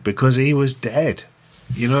true, because he was dead.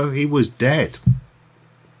 You know, he was dead.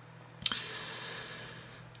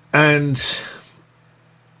 And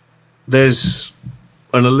there's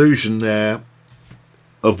an allusion there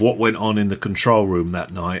of what went on in the control room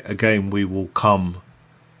that night. Again, we will come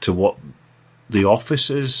to what the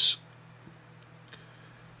officers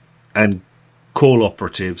and call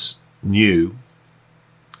operatives knew,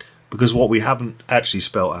 because what we haven't actually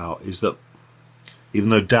spelt out is that even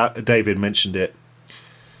though David mentioned it,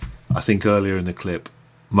 I think earlier in the clip,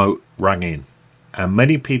 Moat rang in, and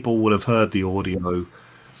many people will have heard the audio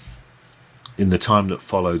in the time that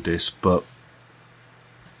followed this, but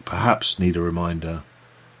perhaps need a reminder.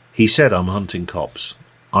 He said, "I'm hunting cops.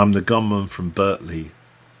 I'm the gunman from Bertley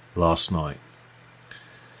last night."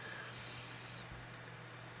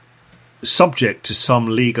 Subject to some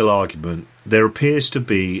legal argument, there appears to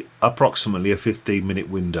be approximately a 15-minute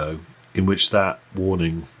window in which that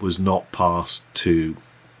warning was not passed to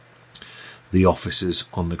the officers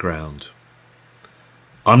on the ground.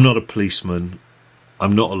 I'm not a policeman.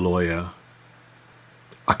 I'm not a lawyer.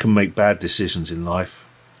 I can make bad decisions in life.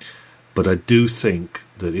 But I do think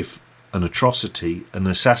that if an atrocity, an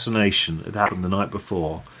assassination had happened the night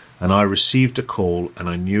before, and I received a call and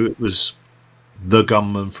I knew it was the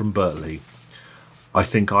gunman from Bertley, I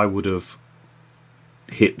think I would have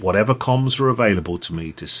hit whatever comms were available to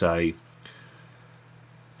me to say,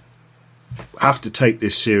 have to take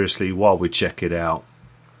this seriously while we check it out.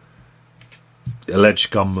 The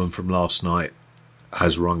alleged gunman from last night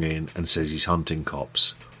has rung in and says he's hunting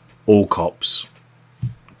cops. All cops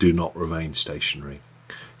do not remain stationary.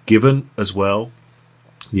 Given as well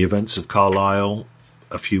the events of Carlisle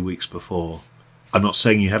a few weeks before, I'm not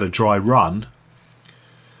saying you had a dry run,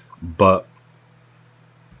 but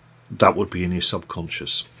that would be in your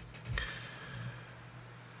subconscious.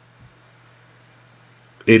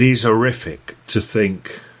 It is horrific to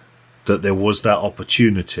think that there was that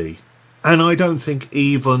opportunity, and I don't think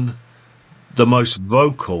even the most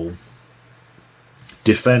vocal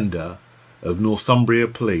defender of Northumbria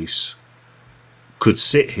Police could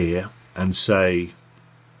sit here and say,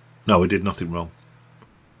 no, we did nothing wrong.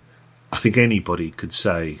 I think anybody could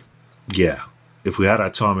say, yeah, if we had our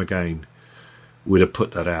time again, we'd have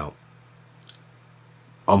put that out.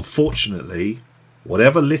 Unfortunately,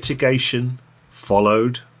 whatever litigation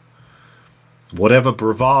followed, whatever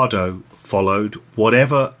bravado followed,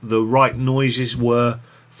 whatever the right noises were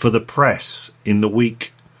for the press in the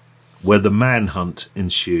week where the manhunt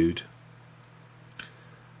ensued,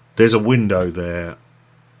 there's a window there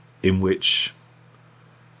in which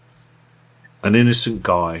an innocent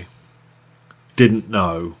guy didn't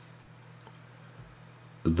know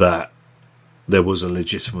that there was a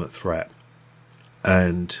legitimate threat.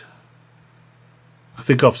 And I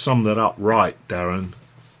think I've summed that up right, Darren.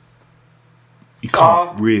 You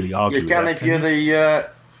can't really argue with that. You can if you're the,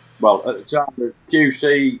 at the time, the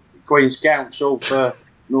QC Queen's Counsel for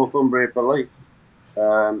Northumbria Police.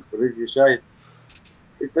 But as you say,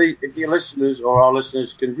 if your listeners or our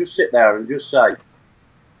listeners can just sit there and just say,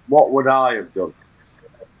 what would I have done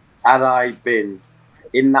had I been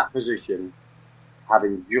in that position,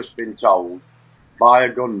 having just been told by a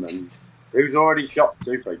gunman who's already shot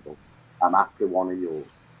 2 people, I'm after one of yours,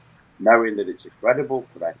 knowing that it's a credible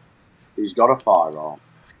threat, he's got a firearm,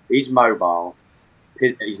 he's mobile,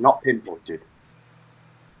 he's not pinpointed.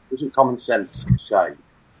 Doesn't common sense say,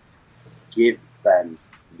 give them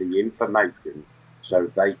the information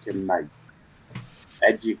so they can make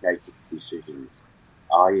educated decisions,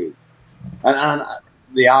 i.e. And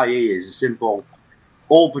the IE is a simple,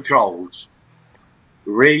 all patrols,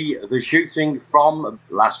 the shooting from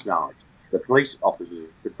last night, the police officers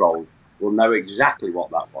patrol will know exactly what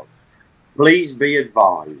that was. Please be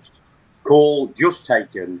advised, call just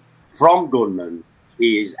taken from gunman,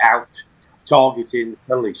 he is out targeting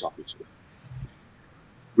police officers.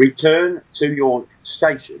 Return to your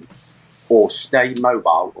station or stay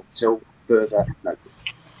mobile until further notice.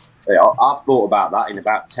 I've thought about that in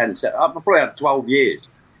about 10 seconds. I've probably had 12 years.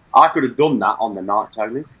 I could have done that on the night,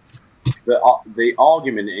 Tony. The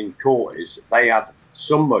argument in court is they had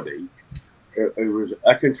somebody who was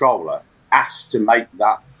a controller asked to make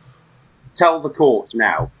that. Tell the courts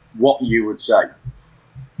now what you would say.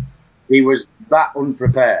 He was that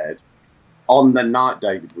unprepared. On the night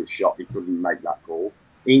David was shot, he couldn't make that call.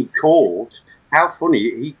 In court, how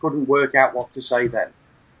funny, he couldn't work out what to say then.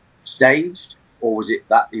 Staged, or was it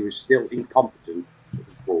that he was still incompetent at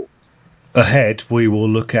the court? Ahead, we will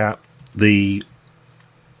look at the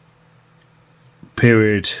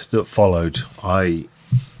period that followed. I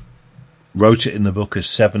wrote it in the book as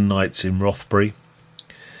 7 Nights in Rothbury.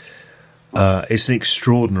 It's an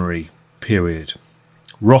extraordinary period.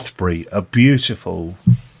 Rothbury, a beautiful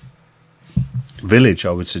village,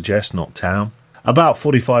 I would suggest, not town. About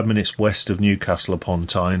 45 minutes west of Newcastle upon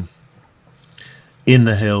Tyne. In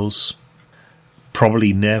the hills.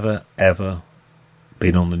 Probably never, ever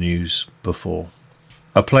been on the news before.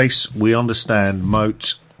 A place we understand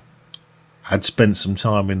Moat had spent some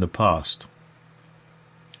time in the past.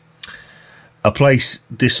 A place,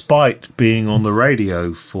 despite being on the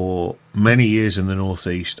radio for many years in the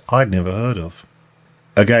northeast, I'd never heard of.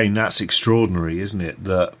 Again, that's extraordinary, isn't it?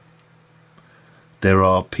 That there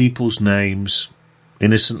are people's names,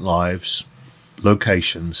 innocent lives,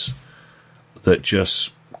 locations that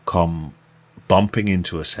just come bumping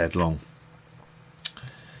into us headlong.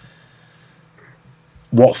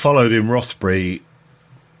 What followed in Rothbury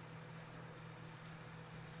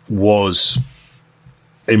was,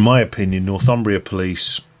 in my opinion, Northumbria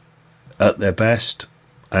Police at their best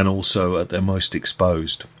and also at their most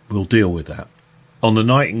exposed. We'll deal with that. On the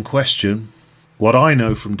night in question, what I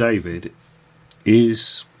know from David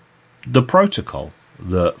is the protocol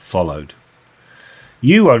that followed.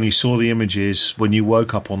 You only saw the images when you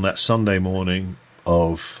woke up on that Sunday morning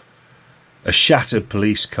of a shattered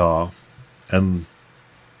police car and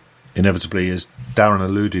inevitably, as Darren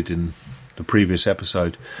alluded in the previous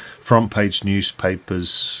episode, front page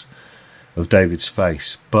newspapers of David's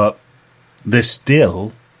face. But there's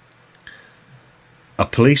still a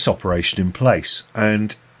police operation in place.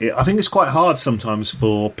 And I think it's quite hard sometimes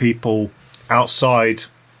for people outside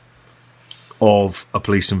of a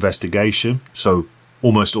police investigation, so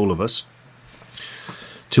almost all of us,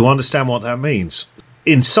 to understand what that means.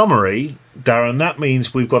 In summary, Darren, that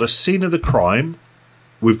means we've got a scene of the crime,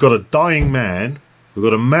 we've got a dying man, we've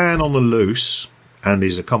got a man on the loose and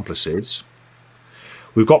his accomplices,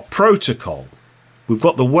 we've got protocol, we've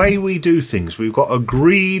got the way we do things, we've got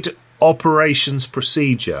agreed operations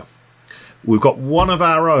procedure, we've got one of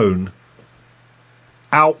our own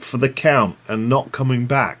out for the count and not coming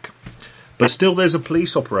back. But still there's a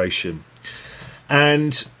police operation.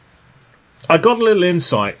 And I got a little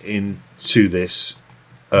insight into this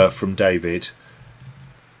from David.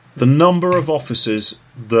 The number of officers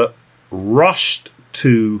that rushed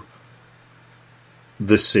to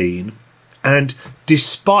the scene, and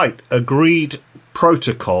despite agreed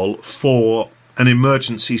protocol for an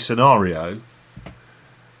emergency scenario,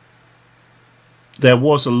 there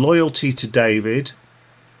was a loyalty to David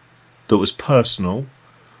that was personal.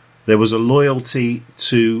 There was a loyalty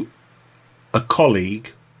to a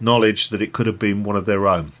colleague, knowledge that it could have been one of their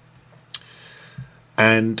own.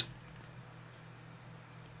 And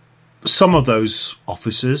some of those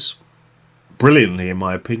officers, brilliantly in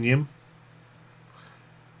my opinion,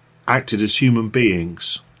 acted as human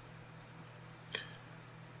beings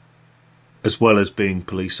as well as being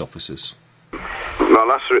police officers. My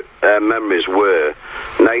last memories were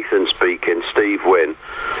Nathan speaking, Steve Wynn,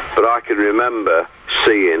 but I can remember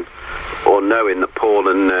seeing or knowing that Paul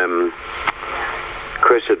and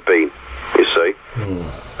Chris had been, you see.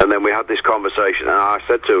 And then we had this conversation, and I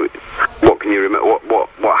said to him, what can you remember?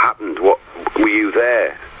 What happened? What were you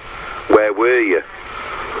there? Where were you?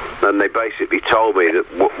 And they basically told me that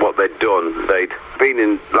what they'd done, they'd been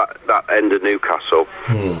in that end of Newcastle,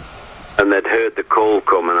 and they'd heard the call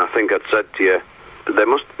come, and I think I'd said to you, they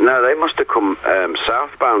must have come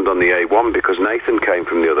southbound on the A1 because Nathan came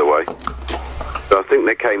from the other way. So I think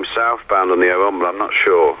they came southbound on the A1, but I'm not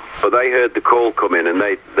sure. But they heard the call come in, and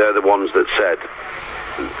they're the ones that said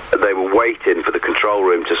they were waiting for the control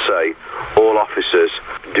room to say, all officers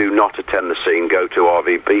do not attend the scene, go to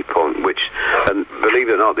RVP point, and believe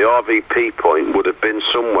it or not, the RVP point would have been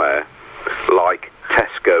somewhere like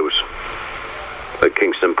Tesco's at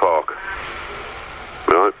Kingston Park,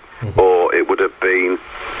 right? Or it would have been,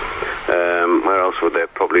 where else would they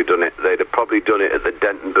have probably done it? They'd have probably done it at the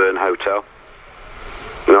Dentonburn Hotel,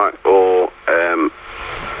 right? Or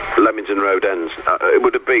Leamington Road Ends. It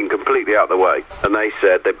would have been completely out of the way. And they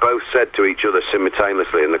both said to each other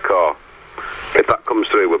simultaneously in the car, if that comes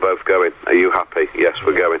through, we're both going. Are you happy? Yes,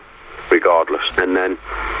 we're going, regardless. And then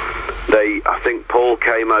I think Paul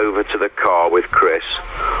came over to the car with Chris,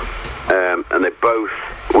 and they both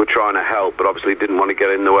were trying to help, but obviously didn't want to get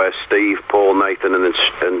in the way of Steve, Paul, Nathan,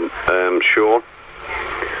 and Sean.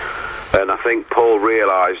 And I think Paul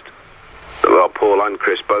realised, well, Paul and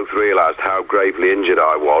Chris both realised how gravely injured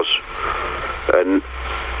I was, and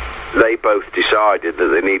they both decided that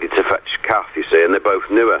they needed to fetch Kath, you see, and they both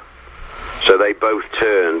knew her. So they both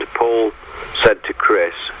turned. Paul said to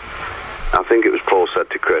Chris, I think it was Paul said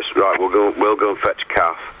to Chris, right, we'll go and fetch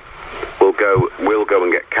Kath. We'll go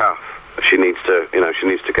and get Kath. She needs to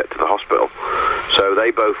get to the hospital. So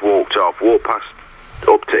they both walked past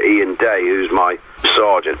up to Ian Day, who's my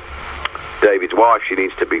sergeant, David's wife. She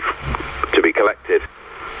needs to be collected,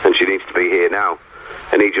 and she needs to be here now.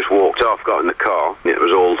 And he just walked off, got in the car. It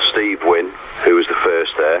was all Steve Wynn, who was the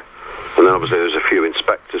first there, and then obviously there was a few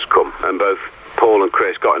inspectors come, and both Paul and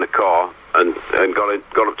Chris got in a car and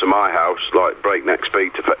got up to my house like breakneck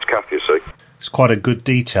speed to fetch Kath, you see. It's quite a good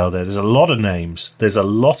detail there. There's a lot of names. There's a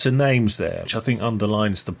lot of names there, which I think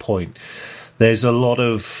underlines the point. There's a lot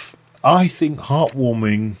of, I think,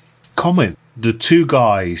 heartwarming comment. The two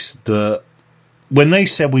guys that, when they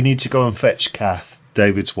said we need to go and fetch Kath,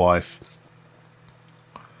 David's wife,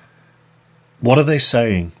 what are they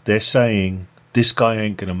saying? They're saying, this guy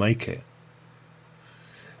ain't going to make it.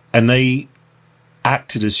 And they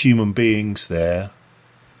acted as human beings there.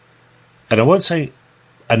 And I won't say,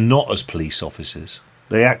 and not as police officers.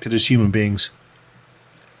 They acted as human beings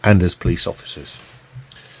and as police officers.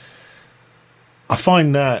 I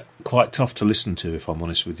find that quite tough to listen to, if I'm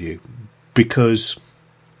honest with you, because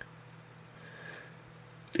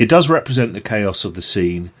it does represent the chaos of the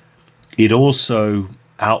scene. It also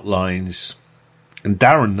outlines, and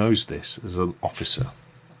Darren knows this as an officer,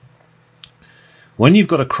 when you've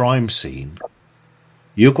got a crime scene,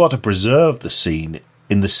 you've got to preserve the scene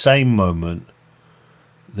in the same moment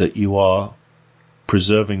that you are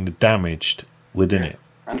preserving the damaged within it.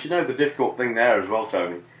 And you know the difficult thing there as well,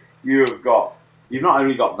 Tony? You've not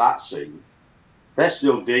only got that scene, they're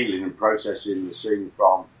still dealing and processing the scene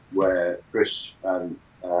from where Chris and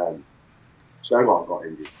Snowball got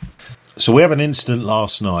injured. So we have an incident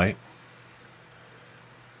last night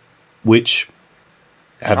which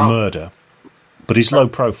had murder, but it's low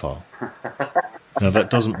profile. Now that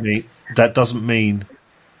doesn't mean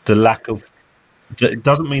the lack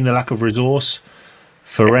of resource.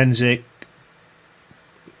 Forensic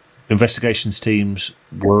investigations teams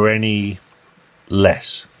were any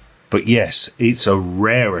less. But yes, it's a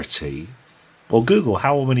rarity. Well, Google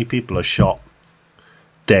how many people are shot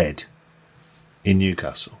dead in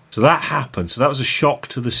Newcastle. So that happened. So that was a shock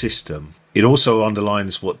to the system. It also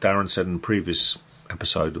underlines what Darren said in the previous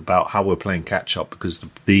episode about how we're playing catch up, because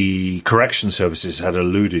the correction services had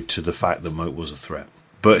alluded to the fact that Moat was a threat.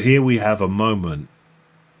 But here we have a moment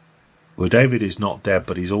where David is not dead,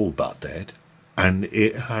 but he's all but dead, and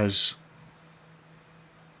it's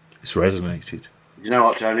resonated. You know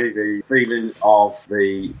what, Tony? The feeling of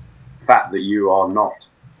the fact that you are not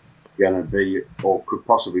going to be, or could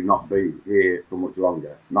possibly not be, here for much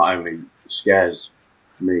longer, not only scares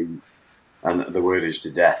me, and the word is to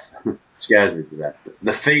death, scares me to death. But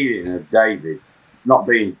the feeling of David not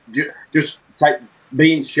being,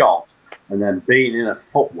 being shot and then being in a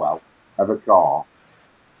footwell of a car,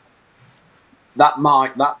 that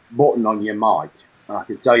button on your mic, and I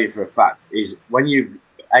can tell you for a fact, is when you're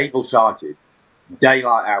able-sighted,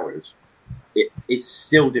 daylight hours, it's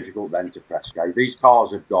still difficult then to press. Okay, these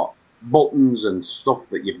cars have got buttons and stuff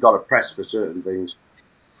that you've got to press for certain things.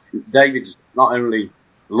 David's not only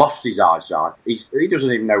lost his eyesight, he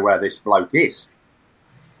doesn't even know where this bloke is.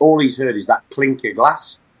 All he's heard is that clink of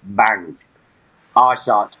glass, bang,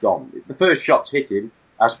 eyesight's gone. The first shot's hit him,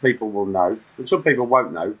 as people will know, but some people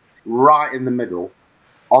won't know, right in the middle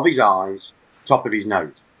of his eyes, top of his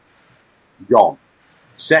nose, gone.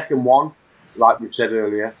 Second one, like we said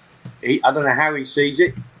earlier, I don't know how he sees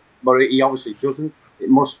it, but he obviously doesn't. It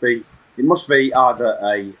must be either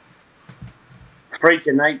a freak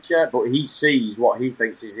of nature, but he sees what he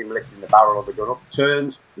thinks is him lifting the barrel of the gun up,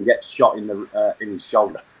 turns and gets shot in his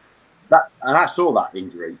shoulder. And I saw that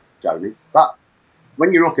injury, Tony.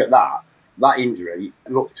 When you look at that injury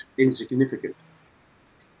looked insignificant.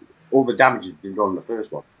 All the damage had been done in the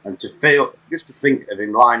first one, and to think of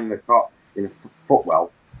him lying in the car in a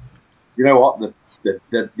footwell. You know what?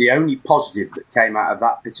 The only positive that came out of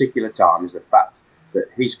that particular time is the fact that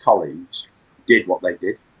his colleagues did what they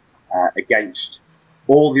did against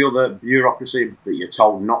all the other bureaucracy that you're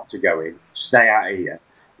told not to go in, stay out of here.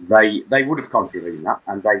 They would have contravened that,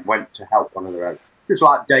 and they went to help one of their own, just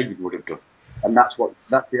like David would have done. And that's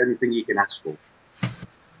the only thing you can ask for.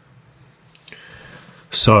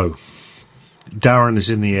 So, Darren is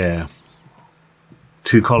in the air.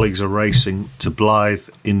 Two colleagues are racing to Blythe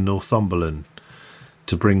in Northumberland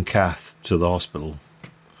to bring Kath to the hospital.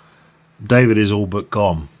 David is all but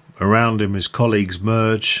gone. Around him, his colleagues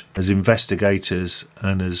merge as investigators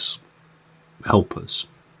and as helpers.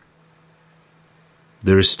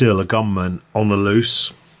 There is still a gunman on the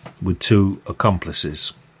loose with two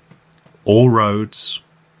accomplices. All roads,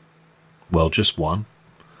 well, just one,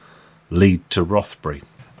 lead to Rothbury.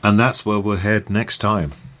 And that's where we'll head next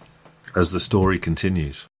time, as the story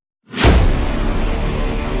continues.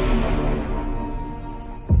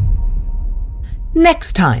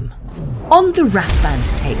 Next time, on the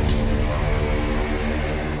Rathband tapes.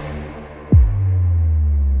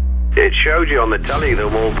 It showed you on the telly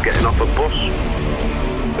them all getting off a bus.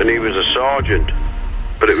 And he was a sergeant.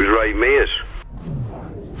 But it was Ray Mears.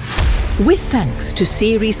 With thanks to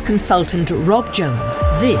series consultant Rob Jones,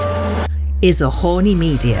 this is a Horny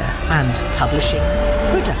Media and Publishing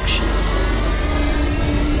production.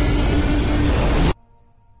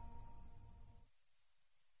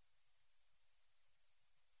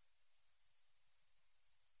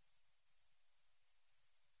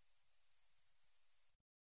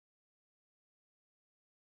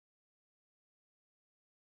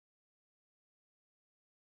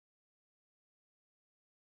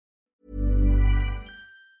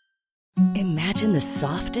 Imagine the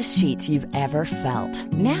softest sheets you've ever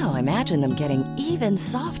felt. Now imagine them getting even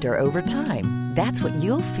softer over time. That's what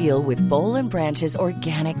you'll feel with Boll & Branch's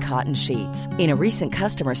organic cotton sheets. In a recent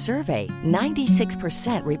customer survey,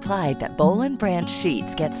 96% replied that Boll & Branch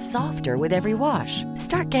sheets get softer with every wash.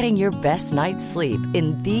 Start getting your best night's sleep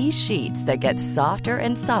in these sheets that get softer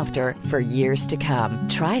and softer for years to come.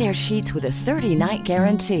 Try their sheets with a 30-night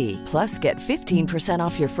guarantee. Plus, get 15%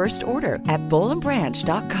 off your first order at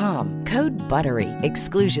bollandbranch.com. Code BUTTERY.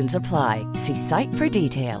 Exclusions apply. See site for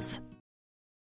details.